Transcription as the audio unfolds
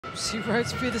See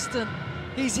Rhodes Featherstone,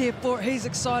 he's here for it, he's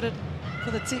excited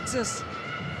for the Texas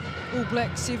All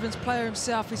Black Sevens player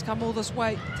himself. He's come all this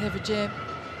way to have a jam.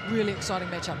 Really exciting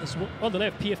matchup this one. On the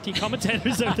left, PFT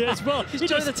commentators over there as well. He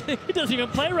doesn't even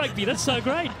play rugby, that's so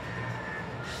great.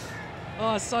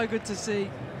 Oh, so good to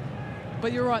see.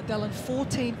 But you're right, Dylan,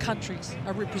 14 countries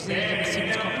are represented in the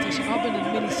Sevens competition. I've been in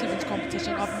many Sevens competitions.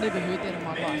 I've never heard that in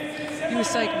my life.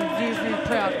 USA can be very, very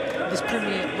proud of this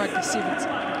Premier Rugby Sevens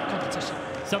competition.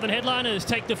 Southern headliners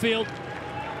take the field.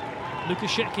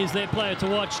 Lucas Sheck is their player to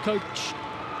watch, coached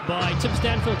by Tim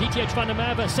Stanfield, DTH Van der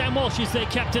Merwe. Sam Walsh is their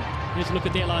captain. Here's a look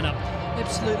at their lineup.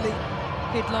 Absolutely.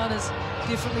 Headliners,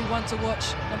 definitely one to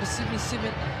watch. Number 77,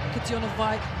 Kitiona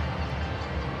Vijn.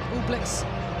 All Blacks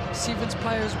Sevens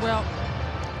player as well.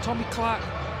 Tommy Clark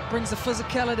brings the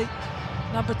physicality.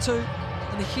 Number 2.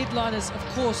 And the headliners, of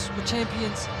course, were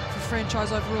champions for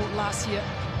franchise overall last year.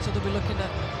 So they'll be looking to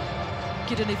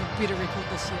get an even better record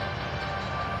this year.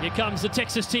 Here comes the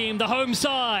Texas team, the home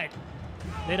side.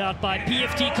 Led out by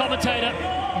PFT commentator.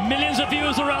 Millions of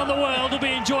viewers around the world will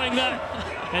be enjoying that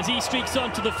as he streaks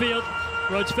onto the field.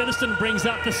 Rhodes Featherstone brings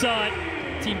up the side.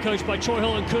 Team coached by Troy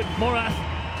Hall and Kurt Morath.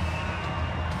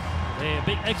 There are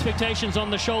big expectations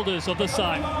on the shoulders of the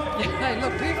side. Yeah, hey,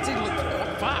 look, PFT looked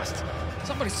quite fast.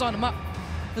 Somebody signed him up.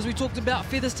 As we talked about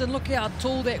Featherstone, look how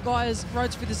tall that guy is.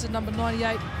 Rhodes Featherstone, number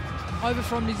 98, over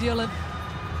from New Zealand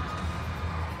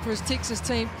for his Texas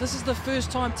team. This is the first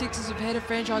time Texas have had a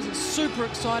franchise. It's super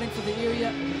exciting for the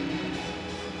area.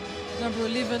 Number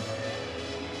 11,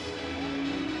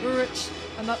 Aurich,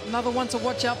 another one to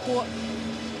watch out for.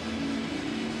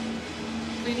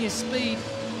 Plenty of speed,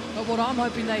 but what I'm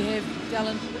hoping they have,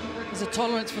 Dallin, is a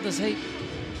tolerance for this heat.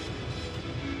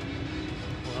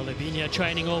 Well, they've been here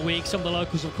training all week. Some of the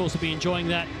locals, of course, will be enjoying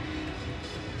that.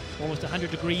 Almost 100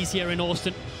 degrees here in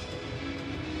Austin.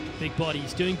 Big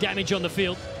bodies doing damage on the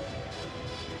field.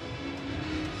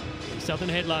 The Southern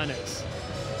headliners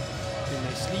in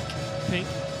their sleek pink,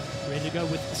 ready to go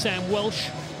with Sam Welsh.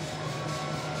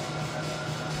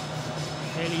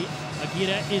 Haley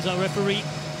Aguirre is our referee.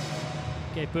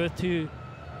 Gave birth to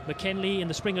McKinley in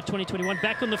the spring of 2021.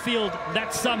 Back on the field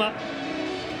that summer.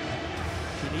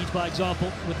 She leads by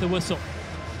example with the whistle.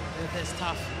 Yeah, that's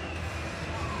tough.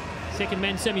 Second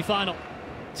men's semi-final.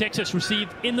 Texas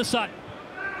received in the sun.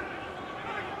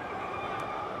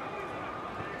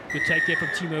 Good take there from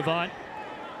Timo Vijn.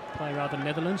 Player out of the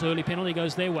Netherlands. Early penalty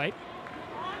goes their way.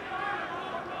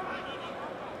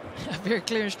 Very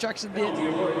clear instruction there.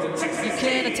 You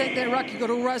can attack that ruck, you've got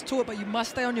all rights to it, but you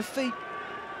must stay on your feet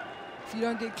if you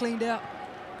don't get cleaned out.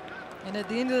 And at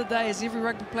the end of the day, as every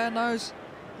rugby player knows,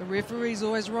 the referee's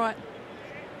always right.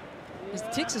 As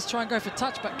Texas try and go for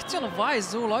touch, but Kitiona Vijn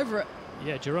is all over it.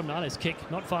 Yeah, Jerome Nale's kick,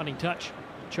 not finding touch.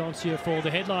 Chance here for the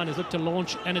headliners, look to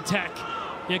launch an attack.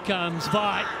 Here comes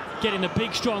Vijn, getting the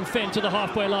big, strong fend to the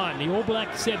halfway line. The All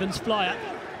Black Sevens flyer.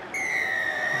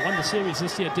 Won the series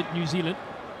this year, did New Zealand.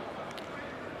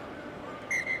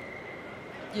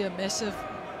 Yeah, massive.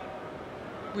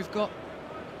 We've got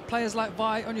players like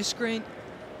Vijn on your screen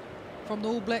from the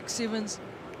All Black Sevens.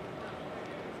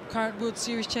 Current World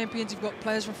Series champions. You've got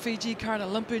players from Fiji, current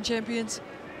Olympian champions.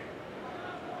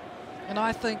 And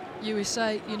I think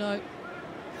USA, you know,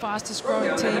 fastest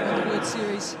growing team in the World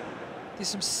Series. There's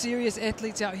some serious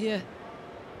athletes out here.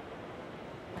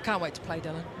 I can't wait to play,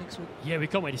 Dylan, next week. Yeah, we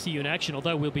can't wait to see you in action,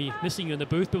 although we'll be missing you in the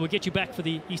booth, but we'll get you back for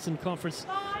the Eastern Conference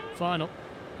final.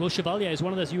 Will Chevalier is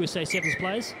one of those USA Sevens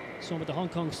players. Saw him at the Hong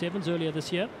Kong Sevens earlier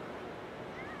this year.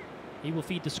 He will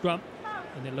feed the scrum.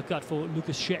 And then look out for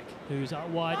Lucas Sheck, who's out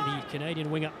wide, the Canadian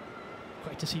winger.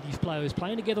 Great to see these players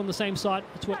playing together on the same side.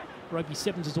 That's what Rugby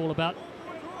Sevens is all about.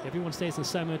 Everyone stays in the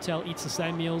same hotel, eats the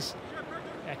same meals,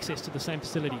 access to the same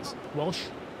facilities. Walsh,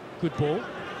 good ball.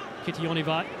 Kitiona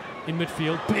Vijn in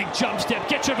midfield. Big jump step,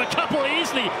 gets rid of a couple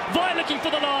easily. Vijn looking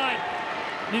for the line.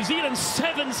 New Zealand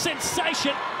Sevens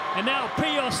sensation. And now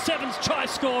Prior Sevens try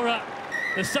scorer.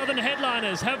 The Southern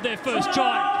headliners have their first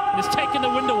try. And it's taken the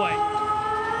wind away.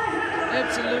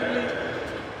 Absolutely.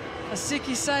 A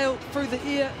Seki sail through the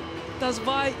air, does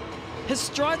Vijn. His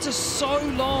strides are so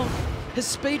long, his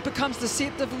speed becomes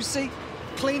deceptive. We see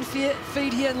clean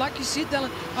feed here, and like you said, Dylan,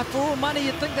 for all money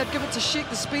you'd think they'd give it to Sheck,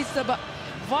 the speedster, but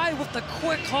Vijn with the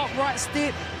quick, hot right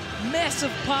step,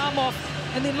 massive palm off,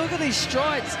 and then look at these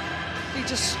strides. He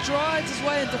just strides his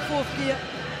way into fourth gear,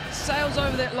 sails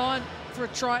over that line for a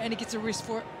try, and he gets a rest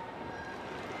for it.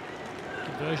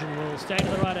 Conversion will stay to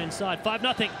the right-hand side,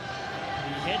 5-0.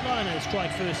 The headliners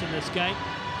strike first in this game.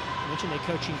 I mentioned their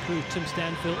coaching crew, Tim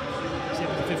Stanfield,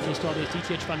 7th to 15th star, there's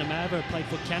DTH Van der Merwe, played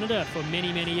for Canada for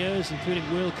many, many years, including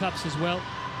World Cups as well.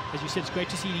 as you said, it's great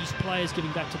to see these players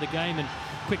giving back to the game and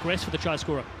quick rest for the try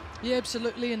scorer. Yeah,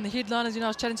 absolutely. And the headliners, I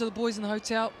was chatting to the boys in the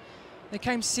hotel. They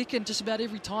came second just about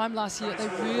every time last year. They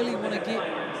really want to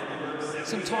get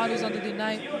some titles under their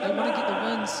name. They want to get the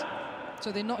wins,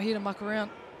 so they're not here to muck around.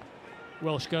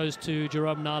 Welsh goes to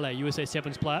Jerome Nale, USA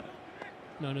Sevens player,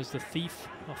 known as the Thief,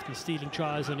 often stealing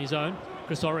tries on his own.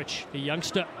 Aurich, the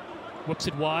youngster, whips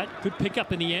it wide. Good pick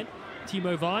up in the end.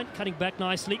 Timo Vijn cutting back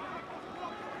nicely.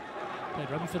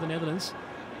 Played rugby for the Netherlands.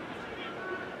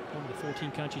 One of the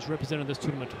 14 countries represented this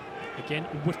tournament. Again,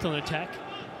 whipped on attack.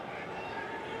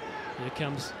 Here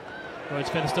comes Rhodes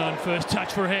Featherstone, first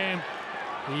touch for him.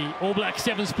 The All Black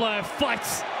Sevens player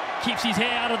fights, keeps his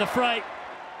hair out of the fray.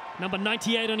 Number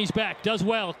 98 on his back, does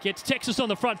well, gets Texas on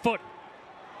the front foot.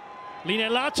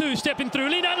 Latu stepping through.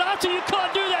 Latu, you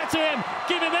can't do that to him.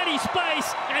 Give him any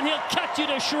space and he'll cut you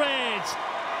to shreds.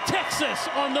 Texas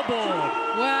on the board.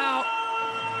 Wow.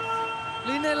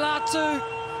 Latu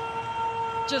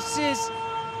just says,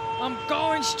 I'm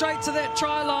going straight to that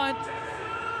try line.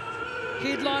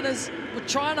 Headliners were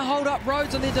trying to hold up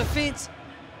Rhodes on their defence,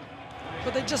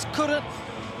 but they just couldn't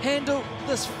handle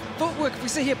this footwork. If we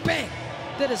see here, bang,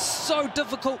 that is so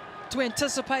difficult to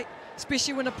anticipate,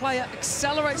 especially when a player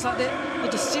accelerates like that.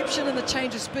 The deception and the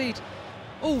change of speed.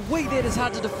 Oh, that is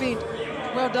hard to defend.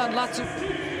 Well done, Latu.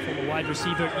 Former wide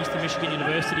receiver at Eastern Michigan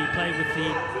University, played with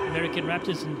the American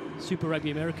Raptors and Super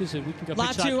Rugby Americas, and we can go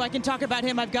Latu, I can talk about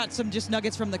him. I've got some just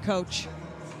nuggets from the coach.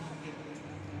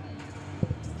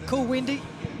 Cool, Wendy.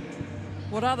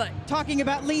 What are they? Talking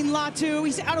about Latu.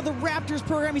 He's out of the Raptors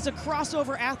program. He's a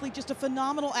crossover athlete, just a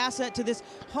phenomenal asset to this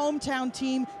hometown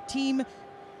team.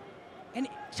 And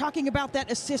talking about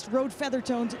that assist, Rhodes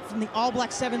Featherstone from the All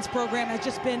Black Sevens program has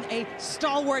just been a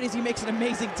stalwart as he makes an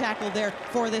amazing tackle there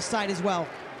for this side as well.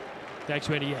 Thanks,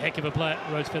 Wendy. A heck of a player,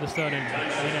 Rhodes Featherstone.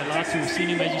 And Latu, we've seen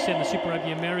him, as you said, in the Super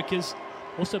Rugby Americas.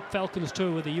 Also Falcons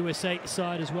tour with the USA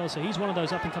side as well. So he's one of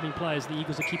those up-and-coming players the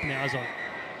Eagles are keeping their eyes on.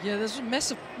 Yeah, there's a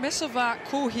massive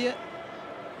call here.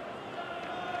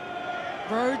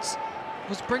 Rhodes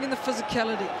was bringing the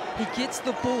physicality. He gets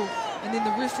the ball, and then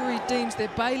the referee deems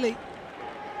that Bailey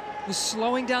was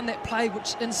slowing down that play,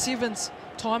 which in sevens,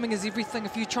 timing is everything.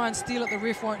 If you try and steal it, the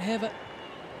ref won't have it.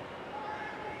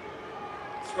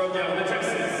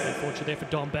 Unfortunately there for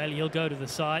Don Bailey, he'll go to the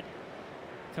side.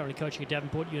 Currently coaching at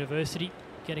Davenport University.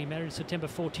 Getting married September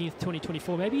 14th,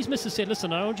 2024. Maybe his missus said,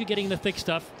 listen, I don't want you getting the thick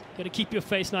stuff. Got to keep your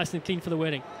face nice and clean for the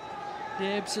wedding.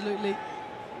 Yeah, absolutely.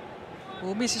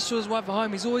 Well, message to his wife at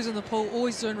home. He's always in the pool,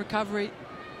 always doing recovery.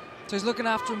 So he's looking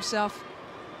after himself.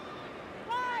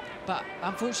 But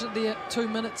unfortunately, at 2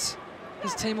 minutes,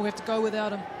 his team will have to go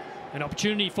without him. An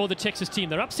opportunity for the Texas team.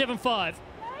 They're up 7-5.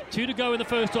 2 to go in the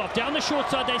first half. Down the short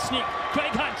side, they sneak.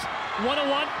 Craig Hunt,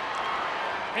 1-on-1.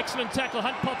 Excellent tackle.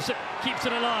 Hunt pops it, keeps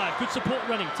it alive. Good support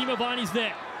running. Timo Vijn is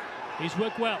there. He's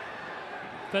worked well.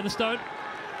 Featherstone.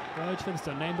 Rhodes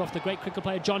Featherstone, named off the great cricket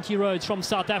player John T. Rhodes from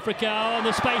South Africa. On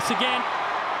the space again.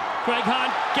 Craig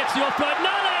Hunt gets the offload.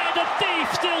 Nale, the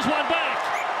Thief, steals one back.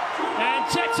 And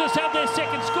Texas have their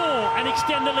second score and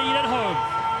extend the lead at home.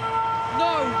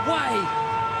 No way.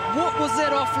 What was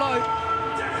that offload?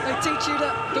 They teach you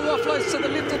to do offloads to the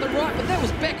left and the right, but that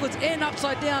was backwards and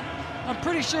upside down. I'm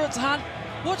pretty sure it's Hunt.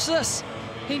 Watch this.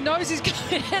 He knows he's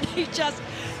going and he just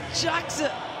chucks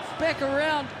it back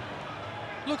around.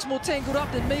 Looks more tangled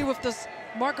up than me with this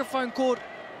microphone cord.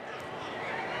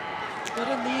 But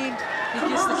in the end, he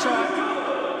gets the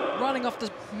try. Running off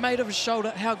the mate of his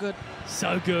shoulder. How good.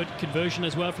 So good. Conversion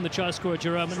as well from the try scorer,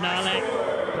 Jerome Nale.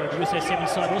 The USA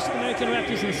Sevens side. Also the American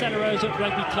Raptors and the Santa Rosa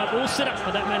Rugby Club all set up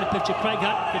for that man in picture. Craig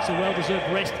Hunt gets a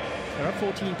well-deserved rest. They're up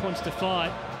 14 points to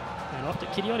 5. And after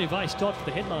Kirione Vai start for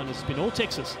the headliners, it's been all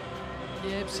Texas.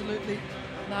 Yeah, absolutely.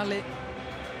 Nale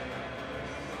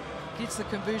gets the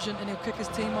conversion and he'll kick his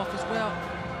team off as well.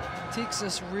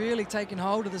 Texas really taking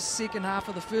hold of the second half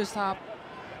of the first half.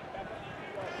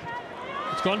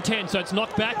 It's gone 10, so it's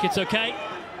knocked back. It's okay.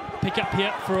 Pick up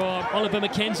here for Oliver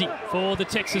MacKenzie for the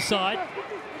Texas side.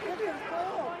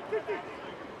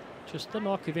 Just the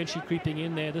knock eventually creeping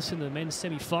in there. This in the men's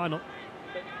semi-final.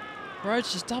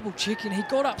 Rhodes just double checking. He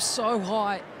got up so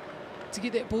high to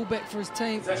get that ball back for his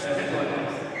team. So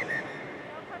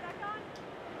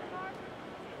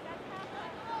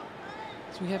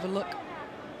we have a look.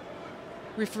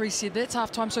 Referee said that's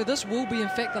half-time, so this will be, in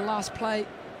fact, the last play.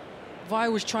 Vai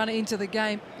was trying to enter the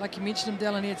game. Like you mentioned him,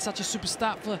 Dallin, he had such a super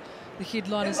start for the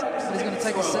headliners, but he's going to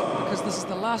take a sit because this is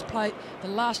the last play, the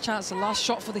last chance, the last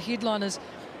shot for the headliners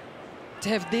to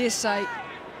have their say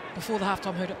before the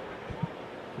half-time hooter.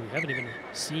 We haven't even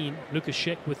seen Lucas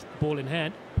Sheck with ball in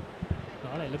hand.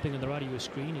 Nale limping on the right of your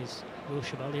screen is Will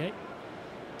Chevalier.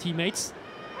 teammates.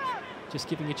 Just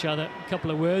giving each other a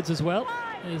couple of words as well,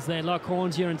 as they lock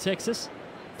horns here in Texas.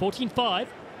 14-5.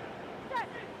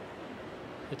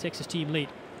 The Texas team lead.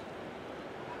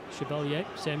 Chevalier,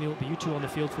 Samuel Biutu on the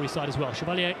field for his side as well.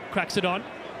 Chevalier cracks it on,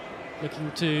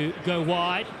 looking to go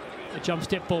wide. A jump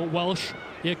step for Welsh.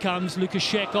 Here comes Lucas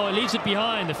Sheck. Oh, he leaves it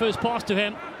behind. The first pass to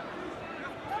him.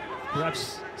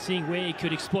 Perhaps seeing where he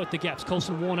could exploit the gaps.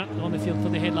 Coleson Warner on the field for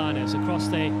the headliners. Across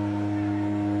they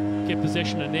get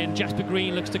possession, and then Jasper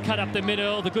Green looks to cut up the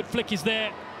middle. The good flick is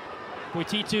there.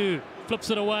 Biutu flips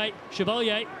it away.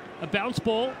 Chevalier, a bounce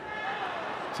ball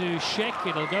to Sheck.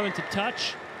 It'll go into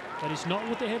touch. That is not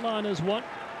what the headliners want.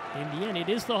 In the end, it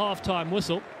is the half-time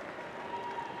whistle.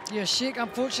 Yeah, Sheck,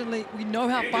 unfortunately, we know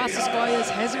how fast this guy is.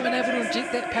 Hasn't been able to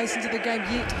inject that pace into the game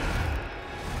yet.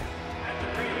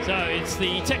 So it's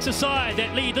the Texas side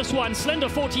that lead this one. Slender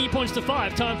 14 points to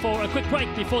 5. Time for a quick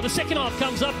break before the second half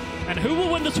comes up. And who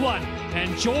will win this one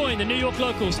and join the New York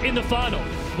Locals in the final?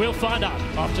 We'll find out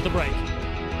after the break.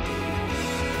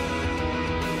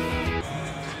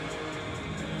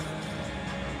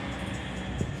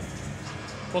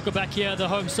 Welcome back here, the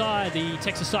home side. The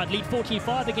Texas side lead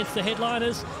 14-5 against the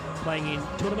headliners, playing in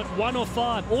tournament 1 of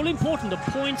 5. All important,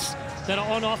 the points that are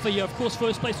on offer here. Of course,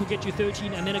 first place will get you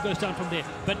 13, and then it goes down from there.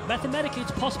 But mathematically,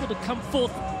 it's possible to come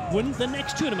fourth, win the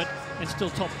next tournament, and still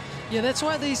top. Yeah, that's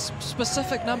why these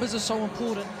specific numbers are so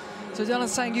important. So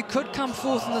Dylan's saying you could come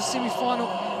fourth in the semi-final,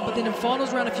 but then in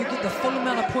finals round, if you get the full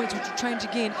amount of points, which will change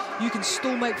again, you can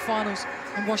still make finals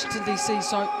in Washington, D.C.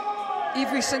 So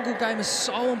every single game is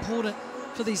so important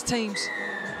for these teams.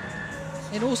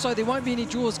 And also there won't be any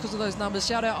draws because of those numbers.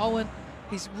 Shout out Owen,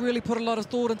 he's really put a lot of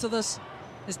thought into this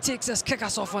as Texas kick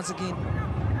us off once again.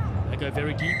 They go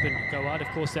very deep and go out. Of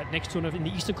course, that next tournament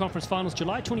in the Eastern Conference Finals,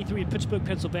 July 23 in Pittsburgh,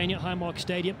 Pennsylvania, Highmark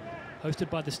Stadium, hosted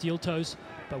by the Steel Toes.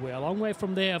 But we're a long way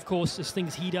from there, of course, as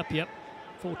things heat up here.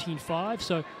 14-5,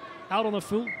 so out on the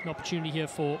full, an opportunity here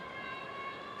for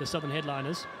the Southern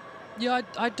headliners. Yeah,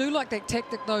 I do like that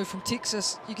tactic though from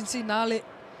Texas. You can see Nale,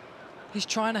 he's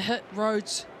trying to hit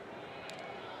Rhodes.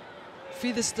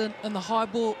 Featherstone in the high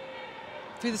ball.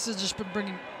 Featherstone's just been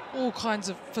bringing all kinds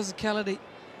of physicality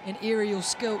and aerial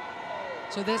skill.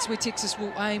 So that's where Texas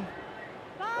will aim.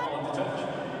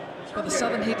 But the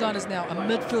Southern headliners now, a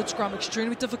midfield scrum,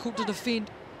 extremely difficult to defend.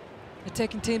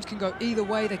 Attacking teams can go either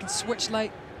way, they can switch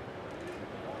late.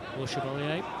 Will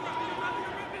Chevalier,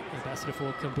 ambassador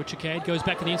for Kombucha Cade, goes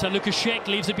back to the inside. Lucas Sheck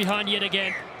leaves it behind yet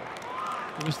again.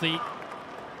 It was the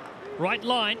right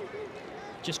line,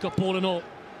 just got ball and all.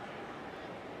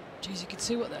 Geez, you can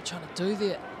see what they're trying to do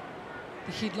there.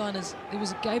 The headliners, there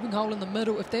was a gaping hole in the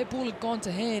middle. If that ball had gone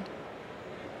to hand,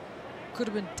 could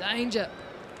have been danger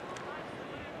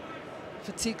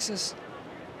for Texas.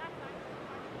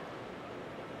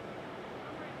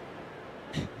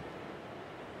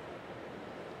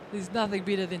 There's nothing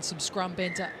better than some scrum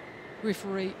banter.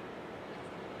 Referee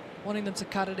wanting them to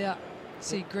cut it out.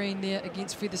 See Green there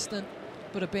against Featherstone.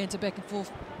 Bit of banter back and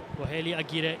forth. Well, Haley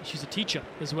Aguirre, she's a teacher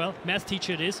as well. Math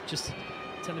teacher it is, just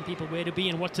telling people where to be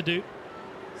and what to do.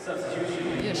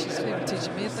 Yeah, she's even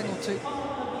teaching me a thing or two.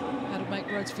 How to make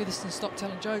Rhodes Featherstone stop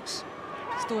telling jokes.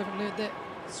 Still haven't learned that.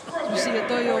 So we see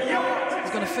Adoyo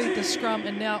is going to feed the scrum,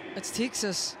 and now it's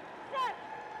Texas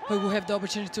who will have the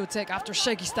opportunity to attack after a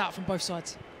shaky start from both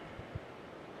sides.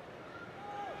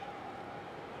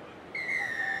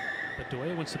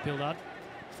 Adoyo wants to build out.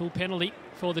 Full penalty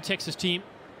for the Texas team.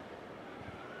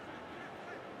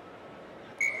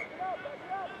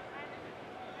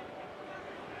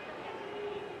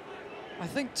 I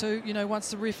think too, you know,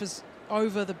 once the ref is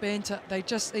over the banter, they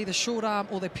just either short arm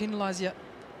or they penalise you.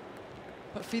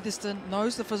 But Featherstone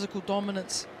knows the physical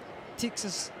dominance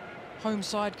Texas home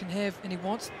side can have, and he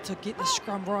wants to get the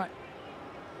scrum right.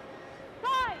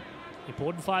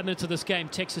 Important 5 minutes of this game.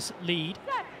 Texas lead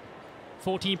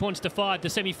 14 points to 5, the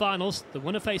semi-finals. The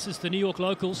winner faces the New York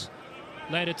Locals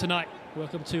later tonight.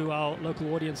 Welcome to our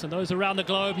local audience and those around the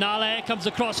globe. Nale comes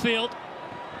across field.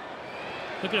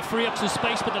 Looking to free up some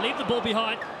space, but they leave the ball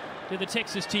behind to the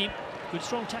Texas team. Good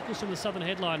strong tackles from the Southern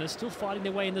headliners, still fighting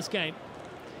their way in this game.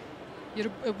 Yeah,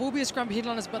 it will be a scrum for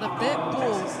headliners, but if that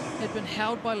ball had been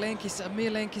held by Lancaster,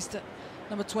 Amir Lancaster,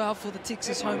 number 12 for the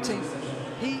Texas home team,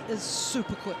 he is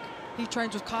super quick. He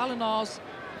trains with Carl Niles.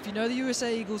 If you know the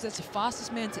USA Eagles, that's the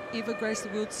fastest man to ever grace the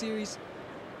World Series.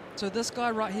 So this guy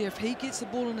right here, if he gets the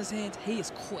ball in his hands, he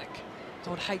is quick. So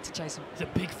I would hate to chase him. He's a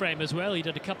big frame as well. He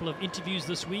did a couple of interviews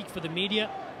this week for the media.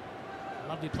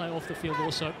 Lovely play off the field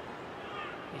also.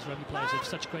 These rugby players have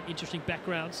such great, interesting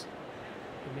backgrounds.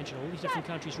 We mentioned all these different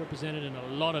countries represented and a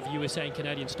lot of USA and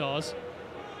Canadian stars.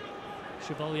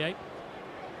 Chevalier.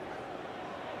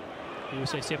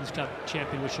 USA Sevens Club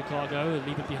champion with Chicago.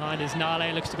 Leave it behind as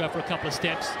Nale looks to go for a couple of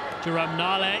steps. Jerome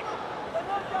Nale.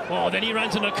 Oh, then he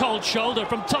runs on a cold shoulder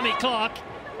from Tommy Clark.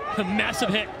 A massive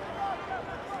hit.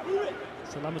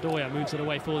 Salem Adoyo moves it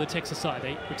away for the Texas side.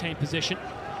 They retain possession.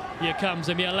 Here comes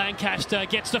Amir. Lancaster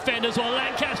gets defenders while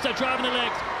Lancaster driving the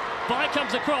legs. Vijn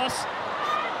comes across.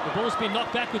 The ball's been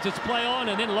knocked backwards. It's play on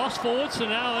and then lost forward. So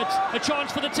now it's a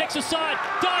chance for the Texas side.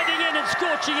 Diving in and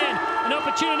scorching in. An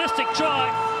opportunistic try.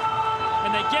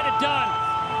 And they get it done.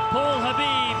 Paul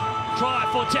Habeeb, try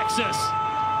for Texas.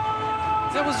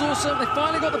 That was awesome. They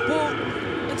finally got the ball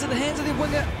into the hands of their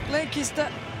winger, Lancaster.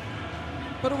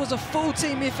 But it was a full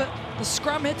team effort. The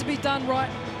scrum had to be done right.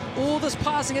 All this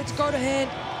passing had to go to hand.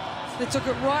 They took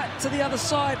it right to the other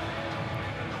side.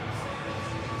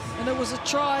 And it was a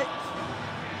try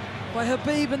by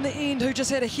Habeeb in the end, who just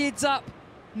had a heads up,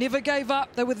 never gave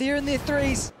up. They were there in their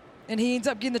threes, and he ends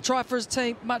up getting the try for his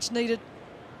team, much needed.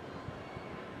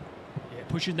 Yeah,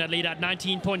 pushing that lead out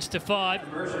 19 points to 5.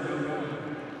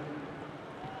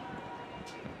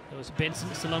 That was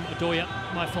Benson, Salem Adoyo.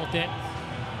 My fault there.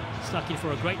 Snuck in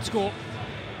for a great score.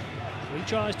 3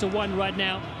 tries to 1 right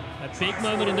now. A big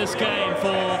moment in this game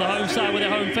for the home side with their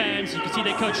home fans. You can see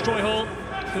their coach Troy Hall,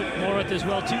 Kurt Morath as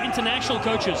well. 2 international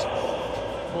coaches.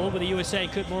 All with the USA.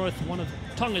 Kurt Morath, one of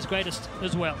Tonga's greatest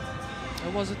as well.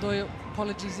 It was Adoyo.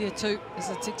 Apologies there too, as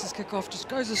the Texas kickoff just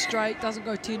goes straight, doesn't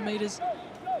go 10 metres.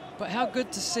 But how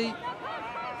good to see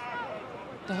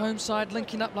the home side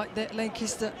linking up like that.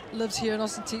 Lancaster lives here in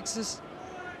Austin, Texas.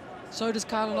 So does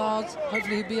Carlon Isles.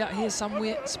 Hopefully he'll be out here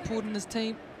somewhere supporting his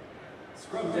team.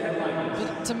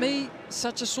 But to me,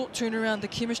 such a short turnaround. The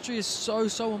chemistry is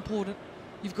so important.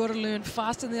 You've got to learn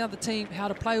faster than the other team how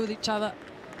to play with each other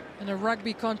in a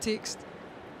rugby context.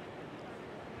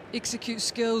 Execute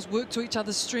skills, work to each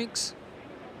other's strengths.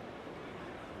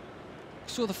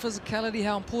 Saw the physicality,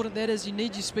 how important that is. You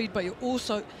need your speed, but you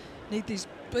also need these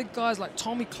big guys like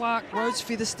Tommy Clark, Rhodes,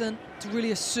 Featherstone to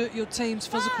really assert your team's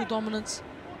physical dominance.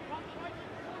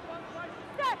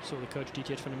 Saw the coach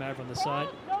DTH from the Maverick on the side.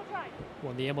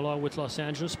 Won the MLR with Los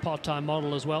Angeles, part-time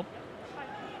model as well.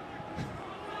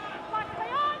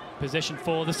 Possession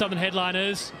for the Southern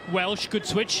headliners. Welsh, good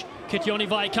switch. Kitione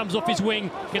Vijn comes off his wing,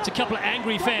 gets a couple of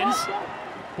angry fans.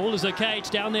 Ball is okay, it's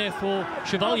down there for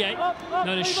Chevalier,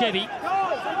 known as Chevy.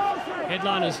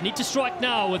 Headliners need to strike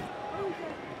now with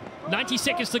 90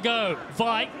 seconds to go.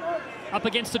 Vijn up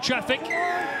against the traffic.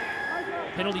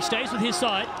 Penalty stays with his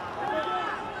side.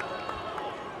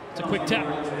 It's a quick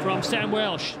tap from Sam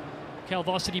Welsh. Cal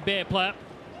Varsity Bear player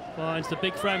finds the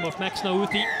big frame of Max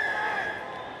Nauthi.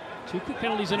 2 quick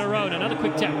penalties in a row and another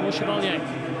quick tap for Chevalier.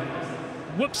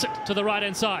 Whoops it to the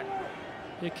right-hand side.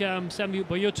 Here comes Samuel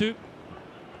Biutu.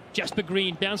 Jasper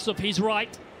Green bounces off his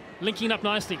right, linking up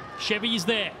nicely. Chevy is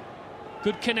there.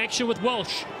 Good connection with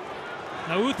Welsh.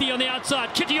 Nauthi on the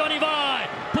outside. Kitione Vijn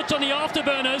puts on the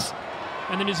afterburners.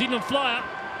 And the New Zealand flyer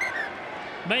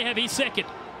may have his second.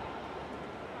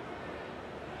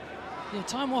 Yeah,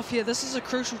 time off here. This is a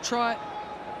crucial try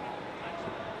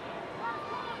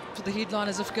for the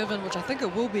headliners if given, which I think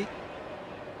it will be.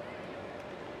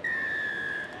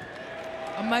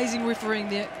 Amazing refereeing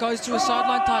there. Goes to a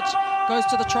sideline touch, goes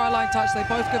to the try line touch. They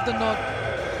both give the nod.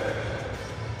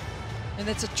 And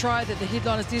that's a try that the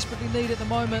headliners desperately need at the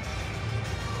moment.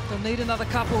 They'll need another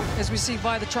couple as we see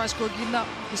Vijn, the try scorer, getting up.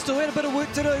 He still had a bit of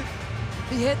work to do.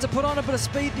 He had to put on a bit of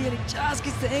speed there and he just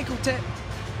gets the ankle tap.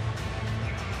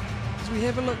 As we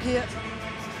have a look here.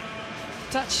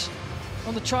 Touch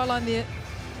on the try line there,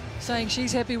 saying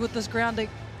she's happy with this grounding.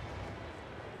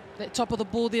 That top of the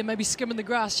ball there, maybe skimming the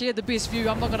grass. She had the best view,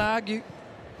 I'm not going to argue.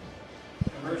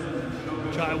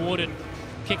 Try awarded.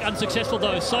 Kick unsuccessful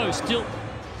though, so still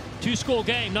 2-score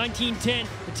game, 19-10.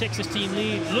 The Texas team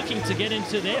lead, looking to get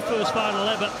into their first final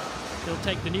ever. They'll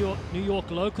take the New York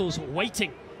locals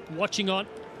waiting, watching on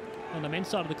the men's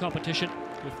side of the competition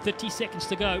with 30 seconds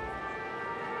to go.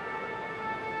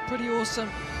 Pretty awesome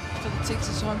for the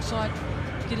Texas home side,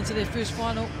 get into their first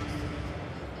final.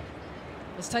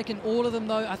 It's taken all of them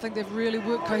though. I think they've really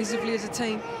worked cohesively as a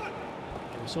team.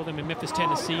 We saw them in Memphis,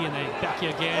 Tennessee, and they're back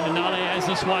here again. And Nale has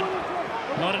this one.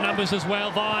 A lot of numbers as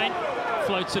well. Vijn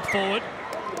floats it forward.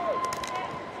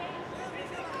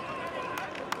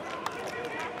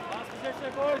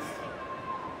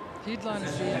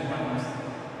 Headliners there.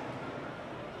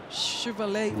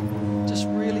 Chevalier just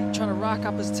really trying to rack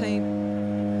up his team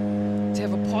to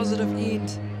have a positive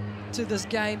end to this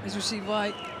game, as we see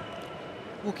Vijn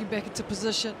walking back into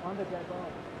position.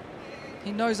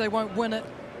 He knows they won't win it,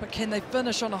 but can they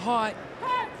finish on a high?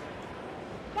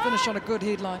 Finish on a good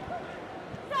headline.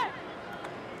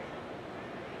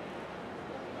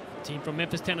 Team from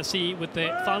Memphis, Tennessee, with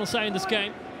their final say in this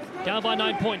game. Down by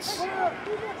 9 points.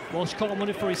 Walsh Coleman won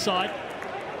it for his side.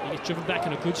 He gets driven back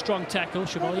in a good, strong tackle.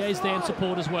 Chevalier is there in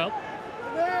support as well.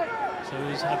 So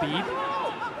is Habeeb.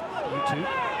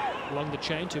 Biutu along the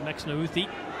chain to Max Nauthi.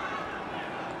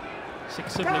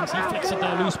 6 siblings. He flicks it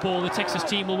the loose ball. The Texas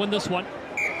team will win this one.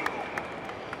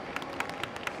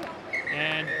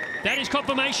 And that is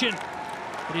confirmation.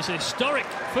 It is a historic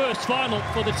first final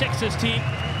for the Texas team.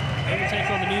 They will take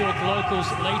on the New York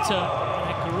locals later.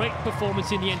 A great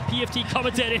performance in the end. PFT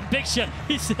commentator, big shot.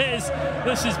 He says,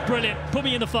 this is brilliant. Put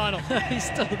me in the final. He's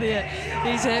still there.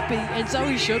 He's happy, and so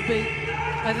he should be.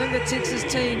 I think the Texas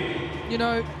team, you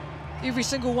know, every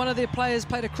single one of their players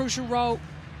played a crucial role.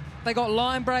 They got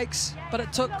line breaks, but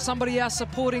it took somebody else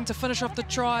supporting to finish off the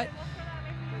try.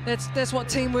 That's what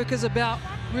teamwork is about,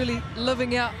 really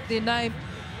living out their name.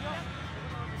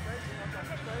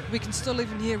 We can still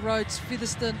even hear Rhodes,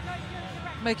 Featherstone,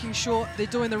 making sure they're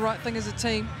doing the right thing as a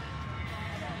team.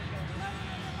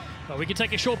 Well, we can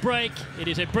take a short break. It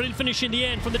is a brilliant finish in the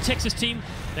end from the Texas team.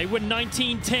 They win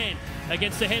 19-10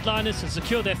 against the headliners and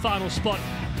secure their final spot.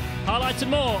 Highlights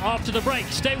and more after the break.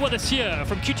 Stay with us here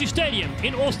from Q2 Stadium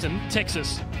in Austin,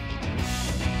 Texas.